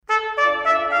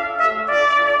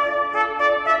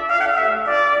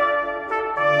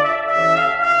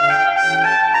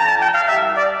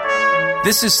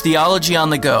This is Theology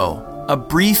on the Go, a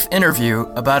brief interview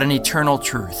about an eternal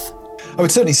truth. I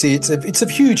would certainly see it's of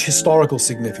huge historical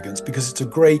significance because it's a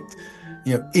great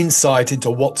insight into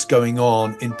what's going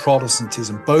on in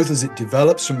Protestantism, both as it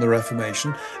develops from the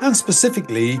Reformation and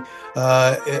specifically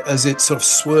as it's sort of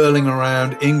swirling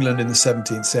around England in the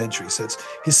 17th century. So it's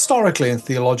historically and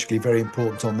theologically very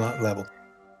important on that level.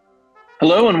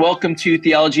 Hello and welcome to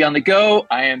Theology on the Go.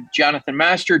 I am Jonathan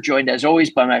Master, joined as always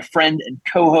by my friend and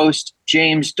co-host,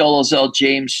 James Dolezal.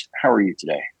 James, how are you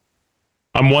today?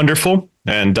 I'm wonderful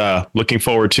and looking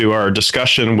forward to our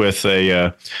discussion with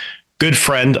a good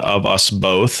friend of us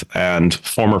both and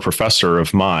former professor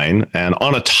of mine, and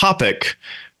on a topic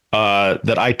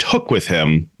that I took with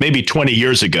him maybe 20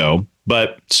 years ago,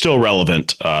 but still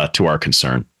relevant to our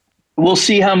concern. We'll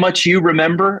see how much you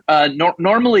remember.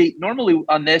 Normally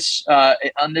on this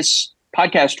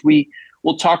podcast, we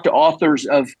will talk to authors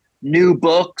of new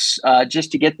books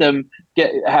just to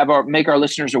make our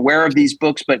listeners aware of these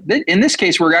books. But in this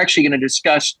case, we're actually going to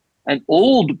discuss an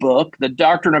old book, The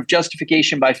Doctrine of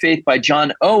Justification by Faith by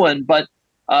John Owen, but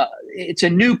it's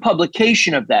a new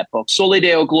publication of that book. Soli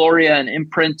Deo Gloria, an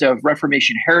imprint of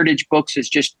Reformation Heritage Books, has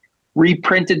just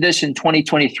reprinted this in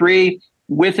 2023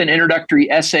 with an introductory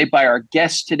essay by our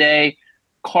guest today,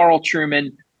 Carl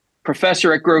Trueman,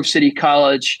 professor at Grove City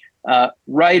College,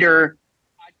 writer,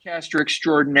 podcaster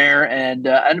extraordinaire, and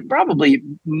probably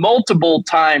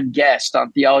multiple-time guest on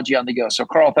Theology on the Go. So,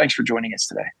 Carl, thanks for joining us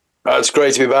today. It's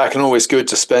great to be back and always good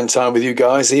to spend time with you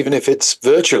guys, even if it's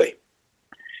virtually.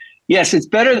 Yes, it's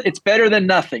better. It's better than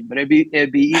nothing, but it'd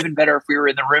be even better if we were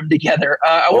in the room together.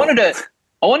 I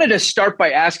wanted to start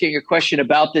by asking a question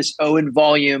about this Owen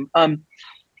volume.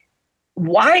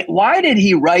 Why did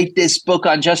he write this book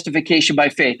on justification by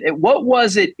faith? What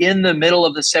was it in the middle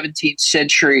of the 17th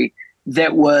century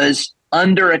that was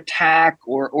under attack,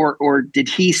 or did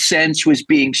he sense was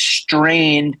being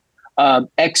strained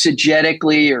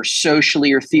exegetically or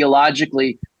socially or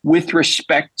theologically with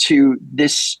respect to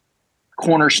this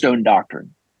cornerstone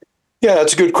doctrine? Yeah,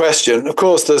 that's a good question. Of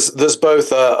course, there's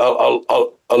both a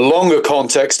longer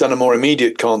context and a more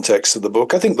immediate context of the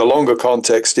book. I think the longer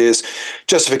context is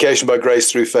justification by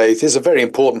grace through faith is a very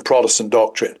important Protestant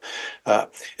doctrine. I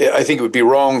think it would be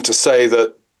wrong to say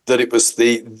that it was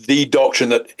the doctrine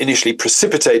that initially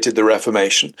precipitated the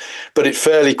Reformation, but it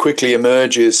fairly quickly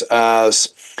emerges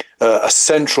as a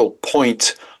central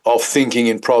point of thinking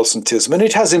in Protestantism. And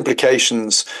it has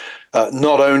implications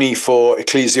not only for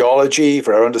ecclesiology,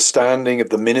 for our understanding of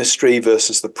the ministry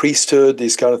versus the priesthood,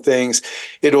 these kind of things.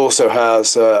 It also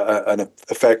has an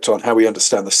effect on how we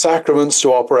understand the sacraments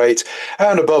to operate.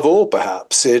 And above all,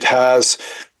 perhaps, it has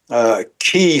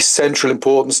key central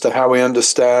importance to how we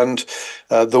understand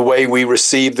the way we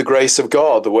receive the grace of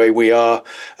God, the way we are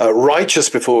righteous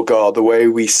before God, the way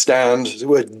we stand,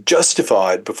 we're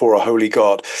justified before a holy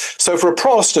God. So for a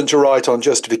Protestant to write on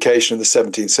justification in the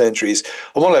 17th centuries,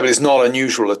 on one level, is not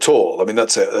unusual at all. I mean,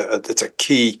 that's a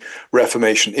key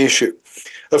Reformation issue.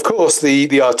 Of course,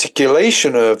 the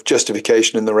articulation of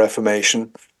justification in the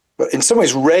Reformation in some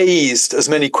ways raised as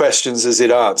many questions as it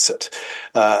answered.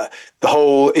 The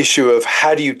whole issue of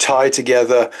how do you tie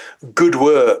together good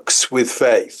works with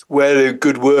faith? Where do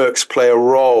good works play a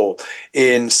role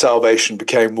in salvation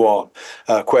became one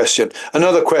question.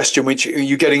 Another question, which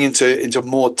you're getting into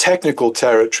more technical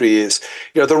territory, is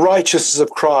the righteousness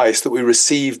of Christ that we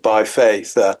receive by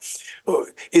faith.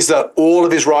 Is that all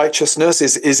of his righteousness?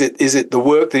 Is it the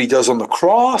work that he does on the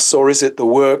cross, or is it the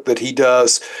work that he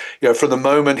does, from the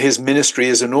moment his ministry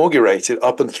is inaugurated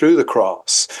up and through the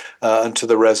cross and to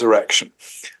the resurrection?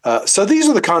 So these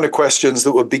are the kind of questions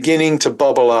that were beginning to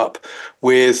bubble up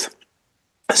with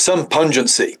some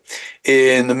pungency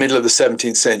in the middle of the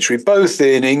 17th century, both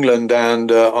in England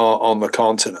and on the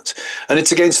continent. And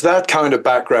it's against that kind of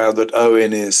background that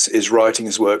Owen is writing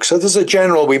his work. So there's a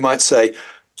general, we might say,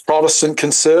 Protestant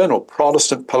concern or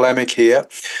Protestant polemic here,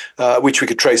 which we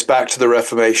could trace back to the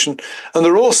Reformation. And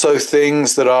there are also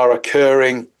things that are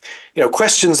occurring,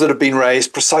 questions that have been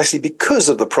raised precisely because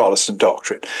of the Protestant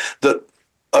doctrine that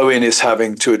Owen is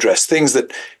having to address, things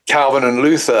that Calvin and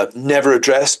Luther never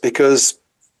addressed because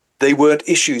they weren't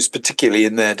issues, particularly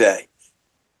in their day.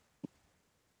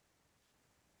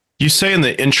 You say in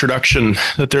the introduction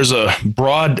that there's a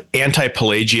broad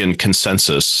anti-Pelagian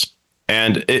consensus.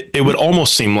 And it would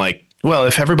almost seem like, well,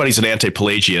 if everybody's an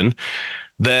anti-Pelagian,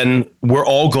 then we're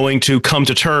all going to come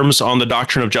to terms on the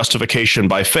doctrine of justification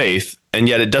by faith. And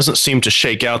yet it doesn't seem to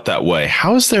shake out that way.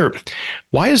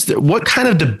 What kind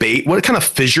of debate, what kind of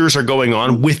fissures are going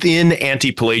on within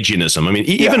anti-Pelagianism? I mean,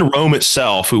 even Rome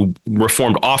itself, who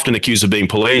Reformed often accused of being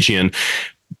Pelagian,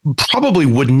 probably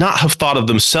would not have thought of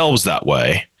themselves that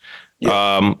way,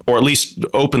 or at least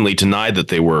openly denied that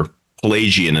they were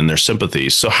Pelagian in their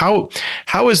sympathies. So how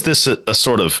is this a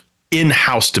sort of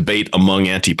in-house debate among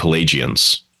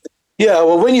anti-Pelagians? Yeah,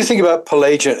 well, when you think about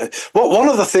Pelagian, one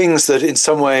of the things that in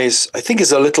some ways I think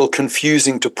is a little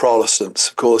confusing to Protestants,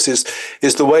 of course,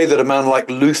 is the way that a man like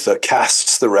Luther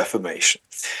casts the Reformation.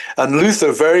 And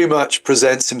Luther very much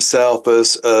presents himself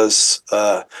as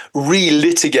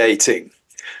relitigating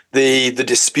the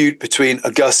dispute between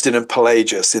Augustine and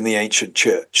Pelagius in the ancient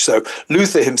church. So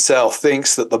Luther himself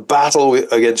thinks that the battle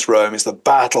against Rome is the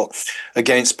battle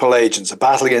against Pelagians, a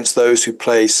battle against those who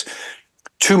place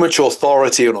too much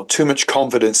authority or too much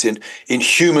confidence in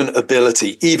human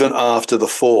ability, even after the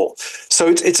fall. So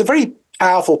it's a very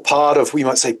powerful part of, we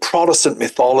might say, Protestant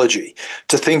mythology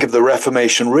to think of the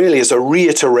Reformation really as a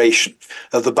reiteration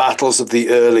of the battles of the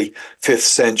early 5th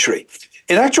century.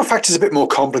 In actual fact, it's a bit more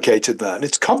complicated than that.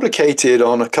 It's complicated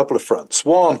on a couple of fronts.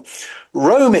 One,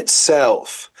 Rome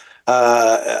itself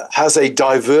has a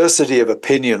diversity of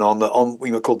opinion on what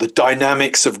we might call the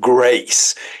dynamics of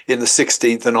grace in the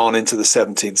 16th and on into the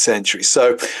 17th century.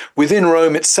 So within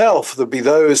Rome itself, there'll be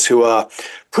those who are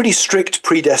pretty strict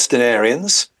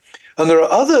predestinarians, and there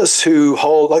are others who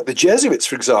hold, like the Jesuits,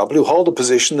 for example, who hold a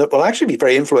position that will actually be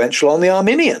very influential on the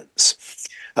Arminians.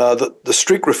 The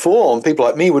strict reform, people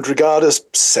like me would regard as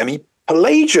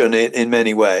semi-Pelagian in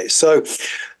many ways. So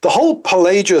the whole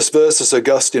Pelagius versus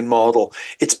Augustine model,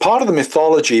 it's part of the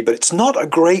mythology, but it's not a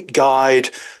great guide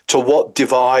to what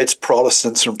divides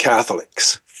Protestants from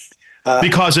Catholics.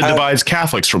 Because it divides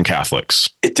Catholics from Catholics.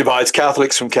 It divides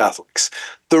Catholics from Catholics.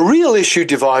 The real issue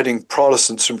dividing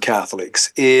Protestants from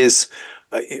Catholics is,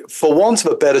 for want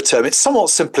of a better term, it's somewhat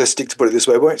simplistic to put it this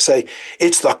way. We won't say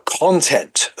it's the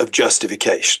content of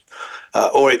justification,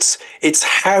 or it's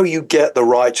how you get the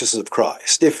righteousness of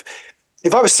Christ. If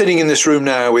I was sitting in this room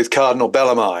now with Cardinal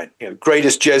Bellarmine,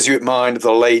 greatest Jesuit mind of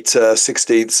the late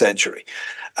 16th century,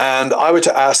 and I were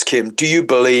to ask him, do you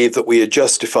believe that we are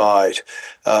justified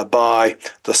by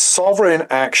the sovereign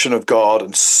action of God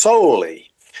and solely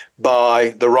by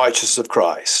the righteousness of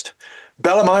Christ?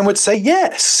 Bellarmine would say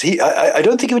yes. I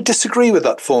don't think he would disagree with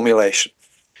that formulation.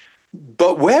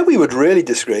 But where we would really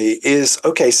disagree is,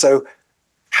 okay, so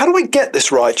how do I get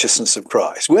this righteousness of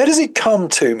Christ? Where does it come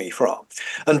to me from?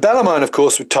 And Bellarmine, of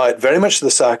course, would tie it very much to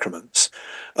the sacraments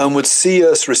and would see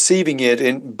us receiving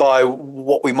it by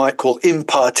what we might call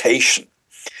impartation.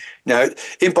 Now,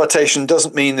 impartation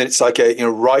doesn't mean that it's like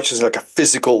righteousness, like a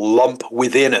physical lump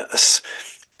within us,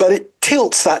 but it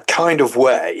tilts that kind of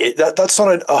way. That's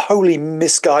not a wholly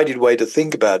misguided way to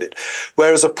think about it.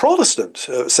 Whereas a Protestant,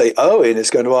 say Owen, is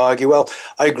going to argue, well,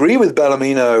 I agree with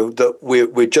Bellarmino that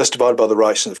we're justified by the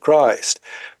righteousness of Christ,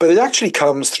 but it actually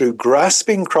comes through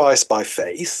grasping Christ by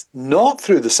faith, not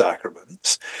through the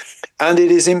sacraments, and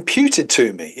it is imputed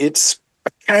to me. It's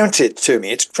accounted to me.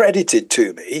 It's credited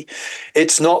to me.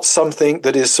 It's not something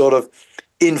that is sort of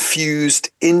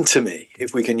infused into me,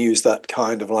 if we can use that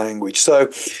kind of language. So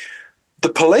the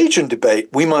Pelagian debate,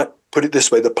 we might put it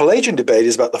this way, the Pelagian debate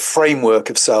is about the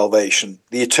framework of salvation,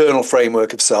 the eternal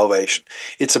framework of salvation.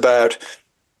 It's about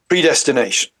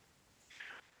predestination.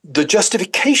 The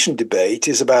justification debate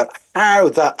is about how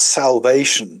that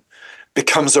salvation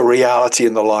becomes a reality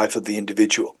in the life of the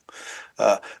individual.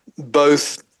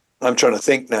 Both, I'm trying to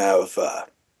think now of a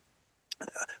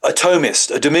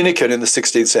Thomist, a Dominican in the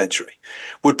 16th century,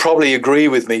 would probably agree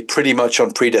with me pretty much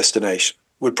on predestination,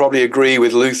 would probably agree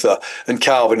with Luther and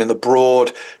Calvin in the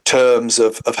broad terms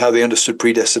of how they understood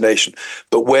predestination.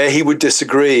 But where he would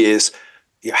disagree is,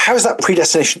 how is that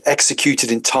predestination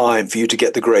executed in time for you to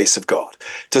get the grace of God?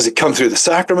 Does it come through the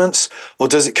sacraments, or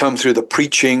does it come through the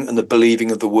preaching and the believing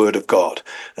of the word of God?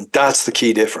 And that's the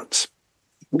key difference.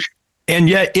 And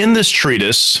yet in this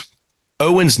treatise,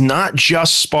 Owen's not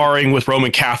just sparring with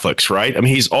Roman Catholics, right? I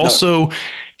mean, he's also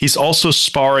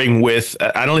sparring with,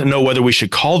 I don't know whether we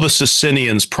should call the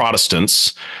Socinians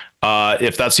Protestants,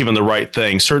 if that's even the right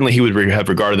thing. Certainly he would have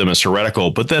regarded them as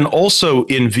heretical. But then also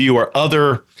in view are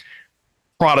other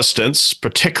Protestants,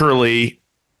 particularly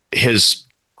his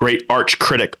great arch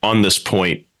critic on this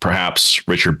point, perhaps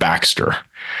Richard Baxter.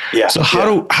 Yeah. So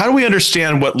how do we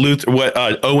understand what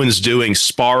Owen's doing,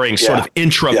 sparring sort of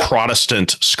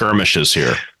intra-Protestant skirmishes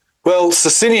here? Well,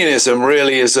 Socinianism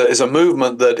really is a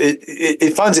movement that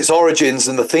it finds its origins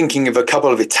in the thinking of a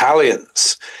couple of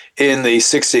Italians in the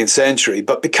 16th century,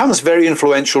 but becomes very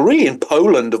influential really in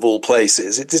Poland, of all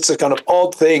places. It's a kind of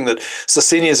odd thing that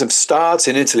Socinianism starts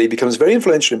in Italy, becomes very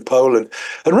influential in Poland,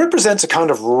 and represents a kind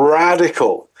of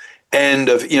radical end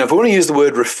of, if we want to use the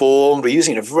word reformed, we're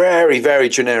using it in a very, very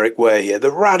generic way here,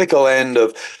 the radical end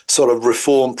of sort of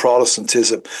reformed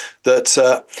Protestantism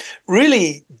that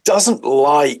really doesn't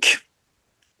like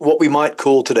what we might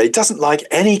call today, doesn't like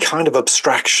any kind of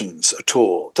abstractions at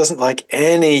all, doesn't like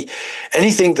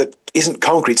anything that isn't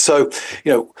concrete. So, if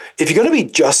you're going to be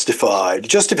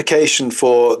justification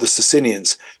for the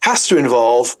Socinians has to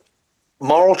involve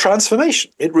moral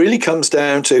transformation. It really comes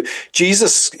down to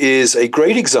Jesus is a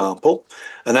great example,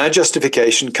 and our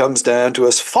justification comes down to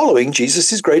us following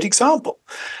Jesus' great example.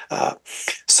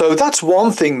 So that's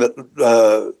one thing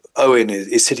that Owen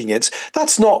is hitting against.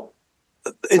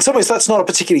 In some ways, that's not a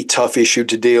particularly tough issue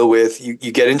to deal with.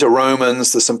 You get into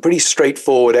Romans, there's some pretty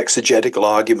straightforward exegetical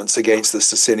arguments against the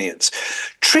Socinians.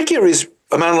 Trickier is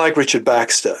a man like Richard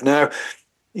Baxter. Now,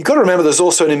 you've got to remember there's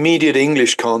also an immediate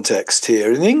English context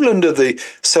here. In England of the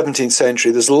 17th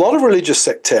century, there's a lot of religious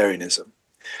sectarianism.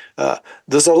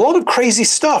 There's a lot of crazy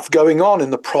stuff going on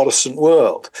in the Protestant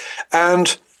world.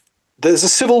 And there's a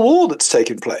civil war that's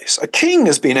taken place. A king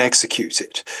has been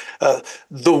executed.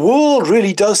 The world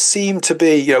really does seem to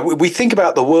be, we think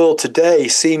about the world today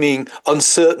seeming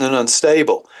uncertain and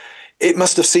unstable. It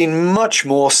must have seemed much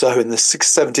more so in the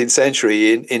 17th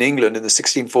century in England in the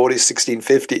 1640s,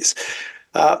 1650s,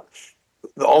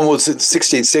 onwards in the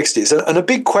 1660s. And a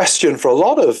big question for a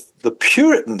lot of the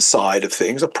Puritan side of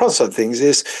things, the Protestant things,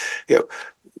 is,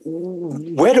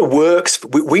 where do works?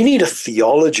 We need a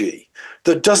theology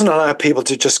that doesn't allow people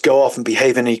to just go off and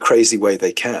behave in any crazy way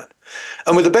they can.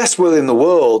 And with the best will in the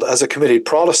world, as a committed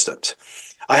Protestant,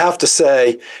 I have to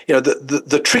say,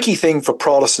 the tricky thing for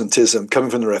Protestantism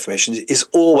coming from the Reformation is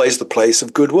always the place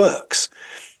of good works.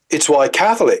 It's why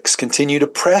Catholics continue to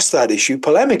press that issue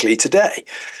polemically today.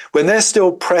 When they're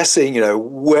still pressing,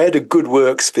 where do good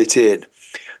works fit in?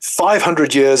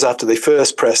 500 years after they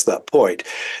first pressed that point,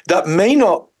 that may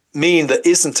not mean there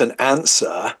isn't an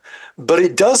answer, but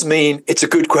it does mean it's a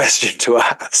good question to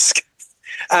ask.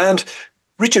 And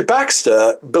Richard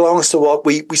Baxter belongs to what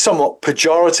we somewhat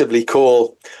pejoratively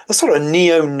call a sort of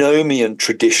neo-nomian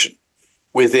tradition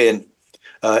within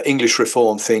English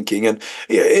Reformed thinking. And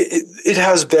it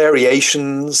has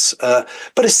variations,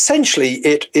 but essentially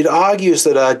it argues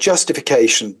that our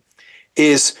justification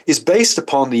is based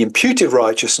upon the imputed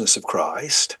righteousness of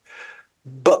Christ,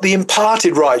 but the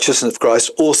imparted righteousness of Christ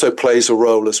also plays a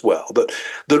role as well,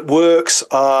 that works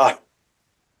are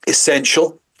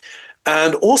essential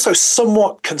and also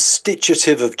somewhat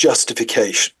constitutive of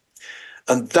justification.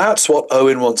 And that's what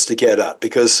Owen wants to get at,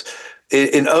 because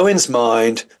in Owen's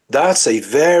mind, that's a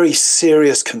very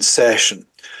serious concession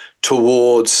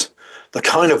towards the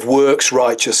kind of works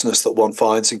righteousness that one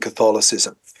finds in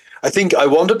Catholicism. I think I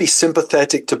want to be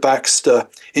sympathetic to Baxter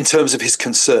in terms of his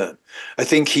concern. I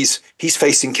think he's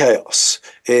facing chaos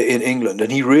in England,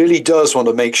 and he really does want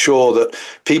to make sure that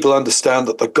people understand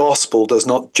that the gospel does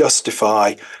not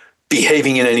justify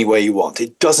behaving in any way you want.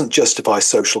 It doesn't justify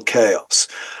social chaos.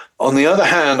 On the other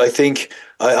hand, I think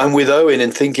I'm with Owen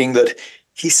in thinking that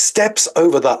he steps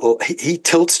over that, he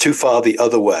tilts too far the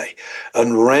other way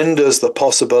and renders the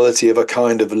possibility of a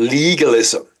kind of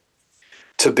legalism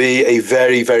to be a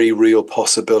very, very real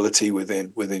possibility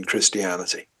within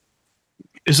Christianity.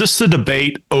 Is this the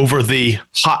debate over the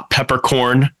hot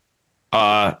peppercorn,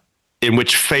 in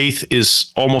which faith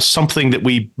is almost something that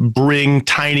we bring,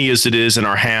 tiny as it is, in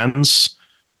our hands?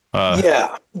 And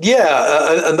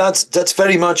that's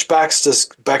very much Baxter's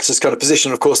kind of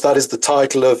position. Of course, that is the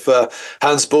title of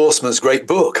Hans Borsman's great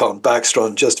book on Baxter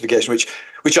on justification,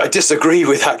 which I disagree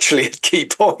with actually at key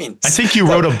points. I think you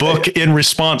wrote a book in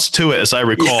response to it, as I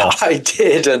recall. Yeah, I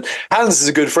did, and Hans is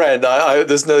a good friend.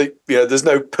 There's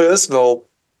no personal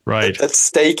at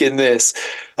stake in this.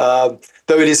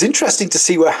 Though it is interesting to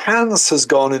see where Hans has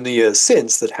gone in the years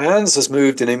since, that Hans has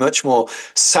moved in a much more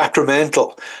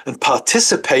sacramental and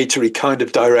participatory kind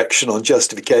of direction on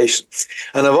justification.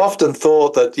 And I've often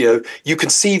thought that, you can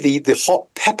see the hot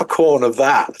peppercorn of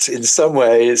that in some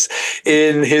ways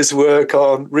in his work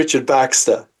on Richard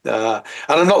Baxter. And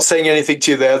I'm not saying anything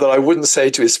to you there that I wouldn't say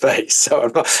to his face. So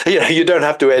I'm not, you don't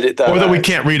have to edit that. Or that we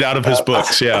can't read out of his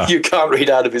books, yeah. You can't read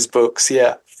out of his books,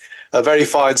 yeah. A very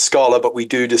fine scholar, but we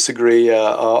do disagree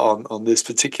on this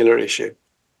particular issue.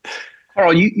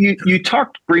 Carl, you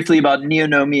talked briefly about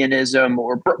neo-nomianism,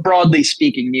 or broadly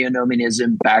speaking,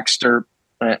 neo-nomianism, Baxter,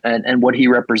 and what he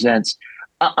represents.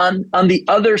 On the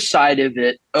other side of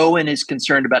it, Owen is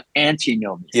concerned about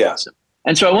antinomianism. Yeah.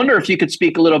 And so I wonder if you could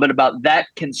speak a little bit about that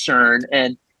concern.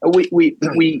 And we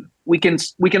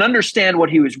we can understand what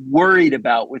he was worried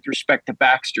about with respect to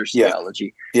Baxter's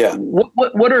theology. Yeah.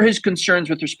 What are his concerns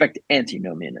with respect to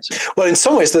antinomianism? Well, in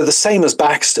some ways, they're the same as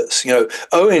Baxter's.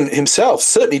 Owen himself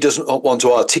certainly doesn't want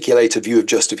to articulate a view of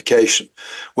justification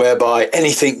whereby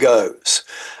anything goes.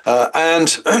 And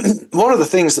one of the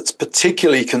things that's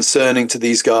particularly concerning to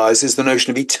these guys is the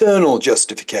notion of eternal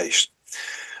justification.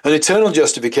 And eternal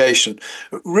justification,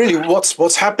 really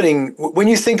what's happening when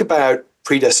you think about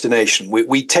predestination,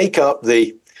 we take up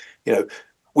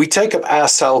our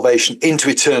salvation into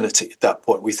eternity at that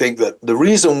point. We think that the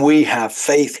reason we have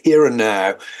faith here and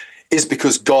now is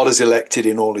because God is elected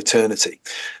in all eternity.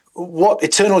 What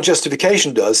eternal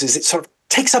justification does is it sort of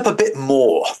takes up a bit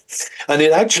more. And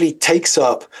it actually takes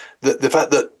up the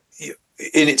fact that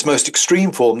in its most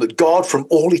extreme form, that God from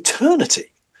all eternity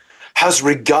has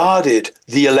regarded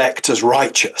the elect as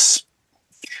righteous.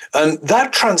 And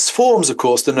that transforms, of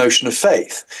course, the notion of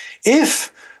faith.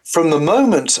 If from the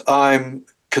moment I'm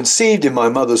conceived in my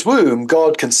mother's womb,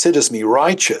 God considers me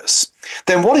righteous,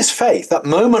 then what is faith? That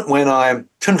moment when I'm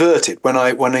converted, when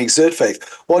I exert faith,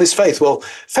 what is faith? Well,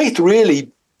 faith really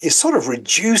is sort of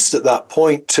reduced at that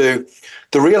point to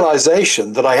the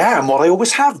realization that I am what I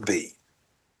always have been.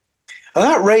 And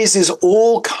that raises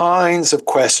all kinds of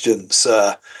questions,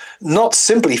 not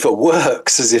simply for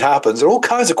works as it happens. There are all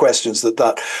kinds of questions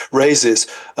that raises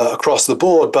across the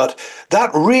board, but that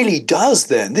really does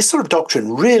then, this sort of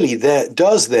doctrine really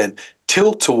does then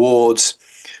tilt towards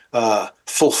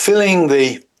fulfilling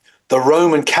the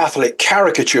Roman Catholic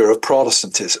caricature of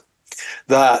Protestantism.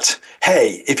 That,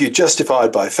 hey, if you're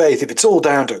justified by faith, if it's all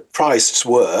down to Christ's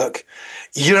work,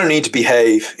 you don't need to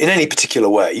behave in any particular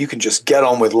way. You can just get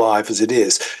on with life as it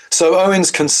is. So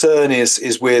Owen's concern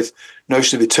is with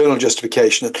notion of eternal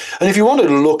justification. And if you wanted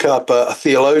to look up a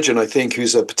theologian, I think,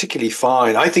 who's a particularly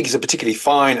fine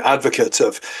advocate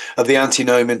of the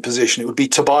antinomian position, it would be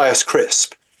Tobias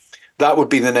Crisp. That would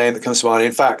be the name that comes to mind.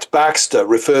 In fact, Baxter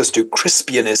refers to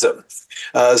Crispianism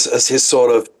as his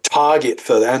sort of target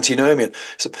for the antinomian.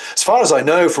 So, as far as I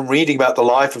know from reading about the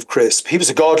life of Crisp, he was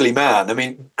a godly man. I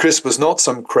mean, Crisp was not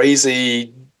some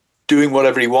crazy, doing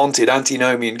whatever he wanted,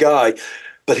 antinomian guy,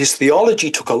 but his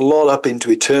theology took a lot up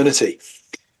into eternity.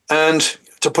 And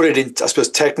to put it in, I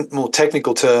suppose, more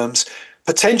technical terms,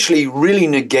 potentially really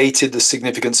negated the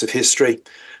significance of history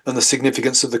and the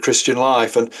significance of the Christian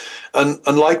life. And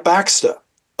like Baxter,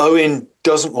 Owen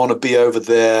doesn't want to be over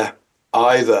there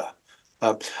either.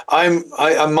 I'm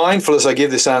mindful as I give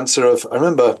this answer of, I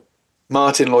remember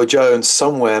Martin Lloyd-Jones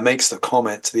somewhere makes the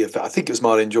comment to the effect, I think it was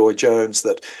Martin Lloyd-Jones,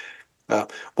 that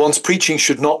one's preaching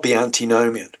should not be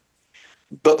antinomian,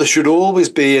 but there should always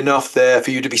be enough there for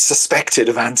you to be suspected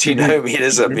of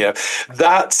antinomianism.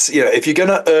 That's, if you're going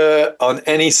to err on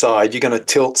any side, you're going to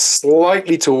tilt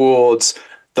slightly towards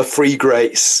the free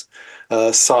grace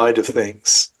side of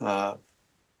things.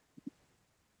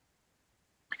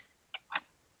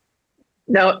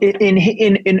 Now,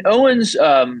 in Owen's,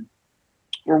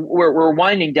 we're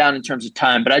winding down in terms of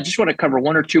time, but I just want to cover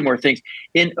one or two more things.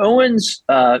 In Owen's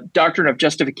doctrine of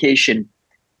justification,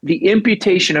 the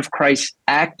imputation of Christ's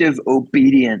active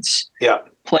obedience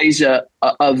plays a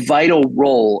vital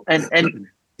role, and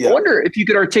I wonder if you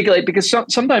could articulate, because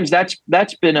sometimes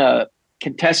that's been a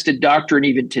contested doctrine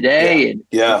even today in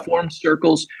Reformed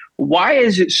circles. Why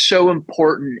is it so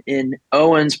important in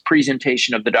Owen's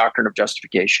presentation of the doctrine of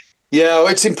justification? Yeah,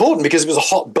 it's important because it was a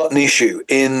hot button issue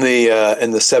in the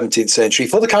 17th century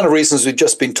for the kind of reasons we've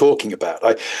just been talking about.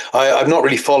 I've not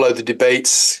really followed the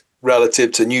debates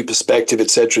relative to new perspective,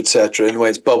 et cetera, in the way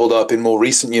it's bubbled up in more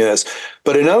recent years.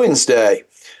 But in Owen's day,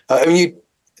 the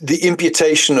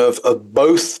imputation of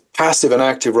both passive and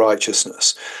active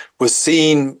righteousness was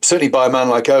seen, certainly by a man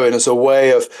like Owen, as a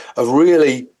way of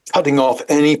really cutting off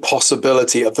any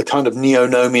possibility of the kind of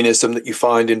neo-nomianism that you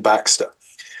find in Baxter.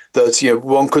 That,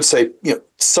 one could say,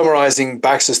 summarizing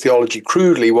Baxter's theology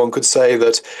crudely, one could say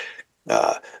that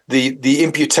the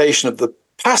imputation of the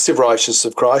passive righteousness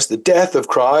of Christ, the death of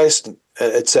Christ,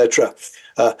 etc.,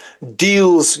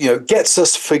 gets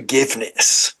us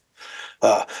forgiveness.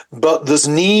 But there's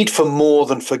need for more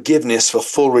than forgiveness for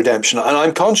full redemption. And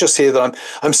I'm conscious here that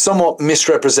I'm somewhat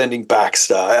misrepresenting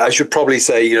Baxter. I should probably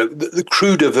say, the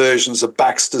cruder versions of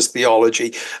Baxter's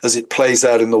theology as it plays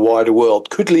out in the wider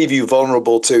world could leave you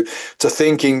vulnerable to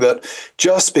thinking that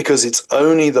just because it's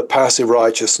only the passive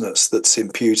righteousness that's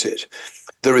imputed,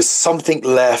 there is something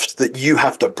left that you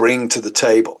have to bring to the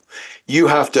table. You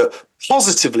have to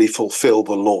positively fulfill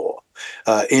the law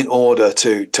in order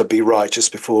to be righteous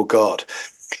before God.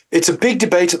 It's a big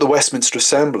debate at the Westminster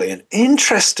Assembly, and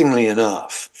interestingly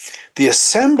enough, the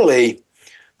Assembly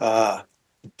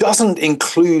doesn't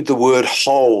include the word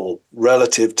whole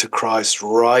relative to Christ's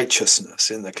righteousness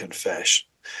in the confession,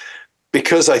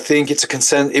 because I think it's a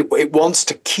consent. It wants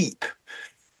to keep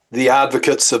the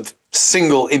advocates of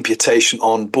single imputation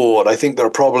on board. I think there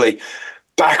are probably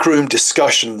backroom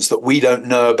discussions that we don't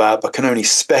know about but can only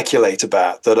speculate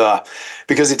about, that are,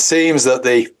 because it seems that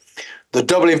the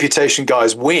double imputation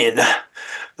guys win.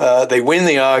 They win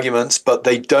the arguments, but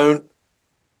they don't,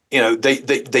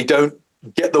 they don't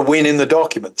get the win in the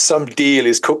document. Some deal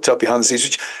is cooked up behind the scenes,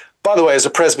 which, by the way, as a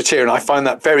Presbyterian, I find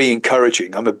that very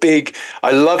encouraging. I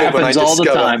love it when I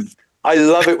discover. I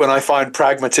love it when I find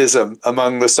pragmatism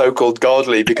among the so-called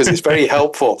godly, because it's very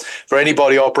helpful for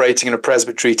anybody operating in a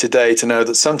presbytery today to know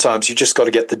that sometimes you just got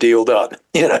to get the deal done,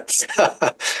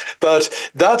 But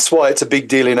that's why it's a big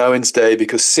deal in Owen's day,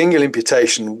 because single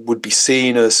imputation would be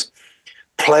seen as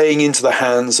playing into the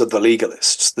hands of the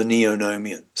legalists, the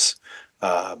neo-nomians.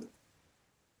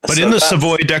 But in the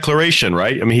Savoy Declaration,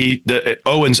 right? I mean,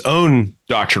 Owen's own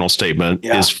doctrinal statement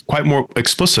is quite more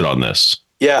explicit on this.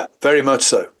 Yeah, very much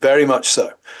so. Very much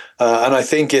so. And I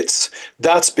think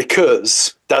that's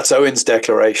because that's Owen's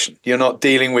declaration. You're not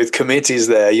dealing with committees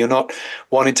there. You're not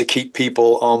wanting to keep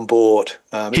people on board.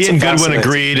 He and Goodwin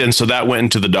agreed, and so that went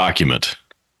into the document.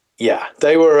 Yeah,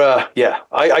 they were,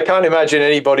 I can't imagine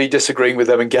anybody disagreeing with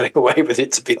them and getting away with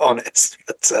it, to be honest.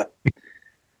 But,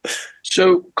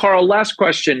 so, Carl, last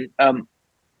question.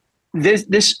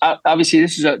 This obviously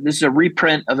this is a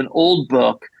reprint of an old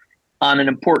book on an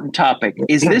important topic.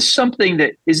 Is this a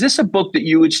book that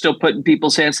you would still put in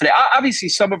people's hands today? Obviously,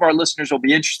 some of our listeners will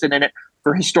be interested in it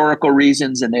for historical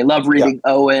reasons, and they love reading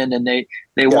Owen, and they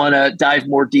want to dive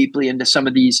more deeply into some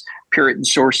of these Puritan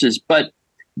sources. But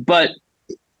would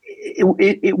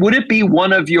it be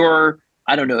one of your,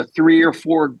 I don't know, 3 or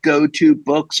 4 go-to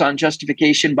books on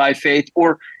justification by faith?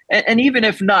 Or, and even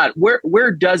if not,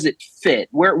 where does it fit?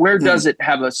 Where does it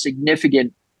have a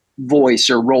significant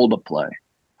voice or role to play?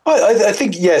 I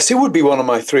think, yes, it would be one of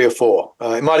my 3 or 4.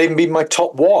 It might even be my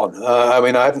top 1. I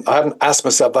haven't asked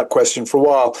myself that question for a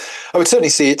while. I would certainly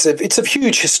see it's of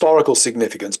huge historical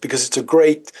significance, because it's a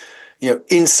great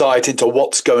insight into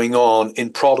what's going on in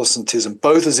Protestantism,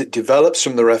 both as it develops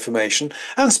from the Reformation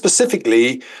and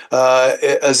specifically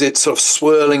as it's sort of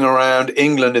swirling around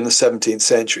England in the 17th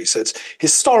century. So it's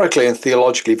historically and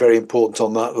theologically very important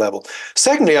on that level.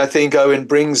 Secondly, I think Owen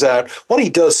brings out what he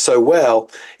does so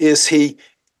well is he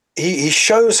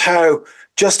shows how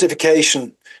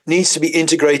justification needs to be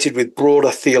integrated with broader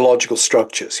theological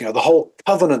structures. The whole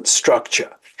covenant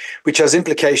structure, which has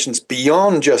implications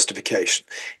beyond justification,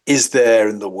 is there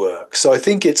in the work. So I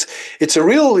think it's a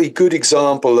really good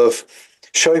example of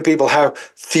showing people how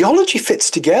theology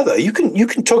fits together. You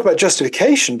can talk about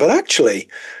justification, but actually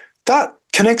that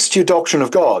connects to your doctrine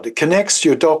of God. It connects to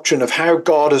your doctrine of how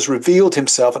God has revealed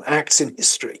himself and acts in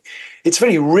history. It's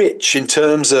very rich in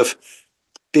terms of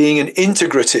being an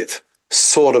integrative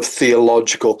sort of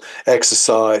theological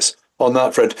exercise on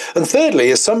that front. And thirdly,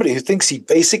 as somebody who thinks he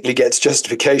basically gets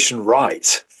justification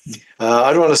right,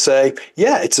 I'd want to say,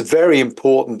 it's a very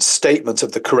important statement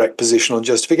of the correct position on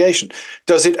justification.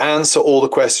 Does it answer all the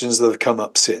questions that have come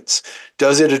up since?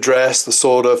 Does it address the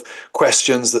sort of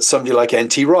questions that somebody like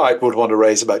N.T. Wright would want to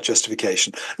raise about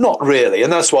justification? Not really.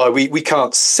 And that's why we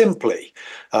can't simply,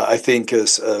 I think,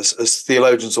 as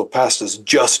theologians or pastors,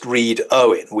 just read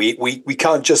Owen. We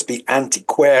can't just be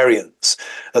antiquarians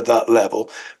at that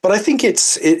level. But I think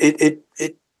it's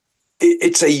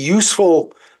a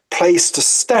useful place to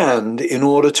stand in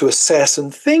order to assess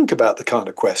and think about the kind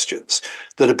of questions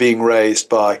that are being raised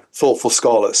by thoughtful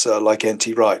scholars like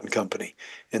N.T. Wright and company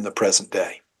in the present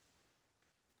day.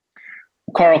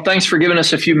 Carl, thanks for giving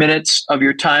us a few minutes of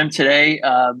your time today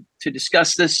to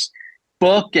discuss this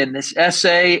book and this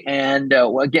essay. And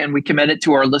again, we commend it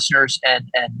to our listeners and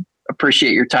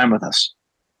appreciate your time with us.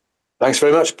 Thanks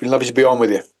very much. Been lovely to be on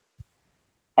with you.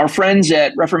 Our friends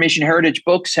at Reformation Heritage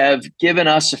Books have given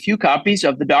us a few copies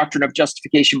of The Doctrine of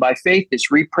Justification by Faith, this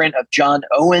reprint of John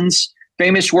Owen's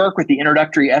famous work with the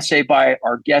introductory essay by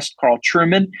our guest, Carl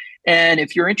Trueman. And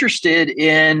if you're interested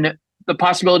in the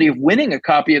possibility of winning a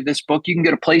copy of this book, you can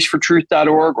go to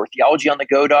placefortruth.org or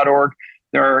theologyonthego.org.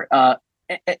 There are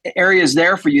areas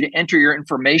there for you to enter your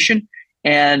information,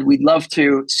 and we'd love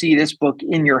to see this book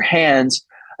in your hands.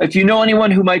 If you know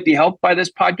anyone who might be helped by this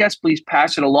podcast, please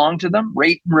pass it along to them.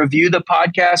 Rate and review the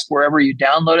podcast wherever you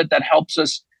download it. That helps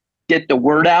us get the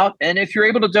word out. And if you're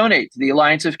able to donate to the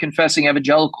Alliance of Confessing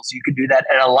Evangelicals, you can do that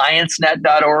at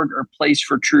alliancenet.org or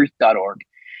placefortruth.org.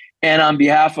 And on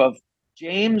behalf of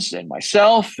James and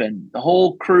myself and the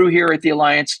whole crew here at the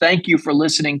Alliance, thank you for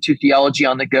listening to Theology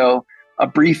on the Go, a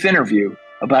brief interview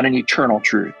about an eternal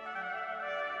truth.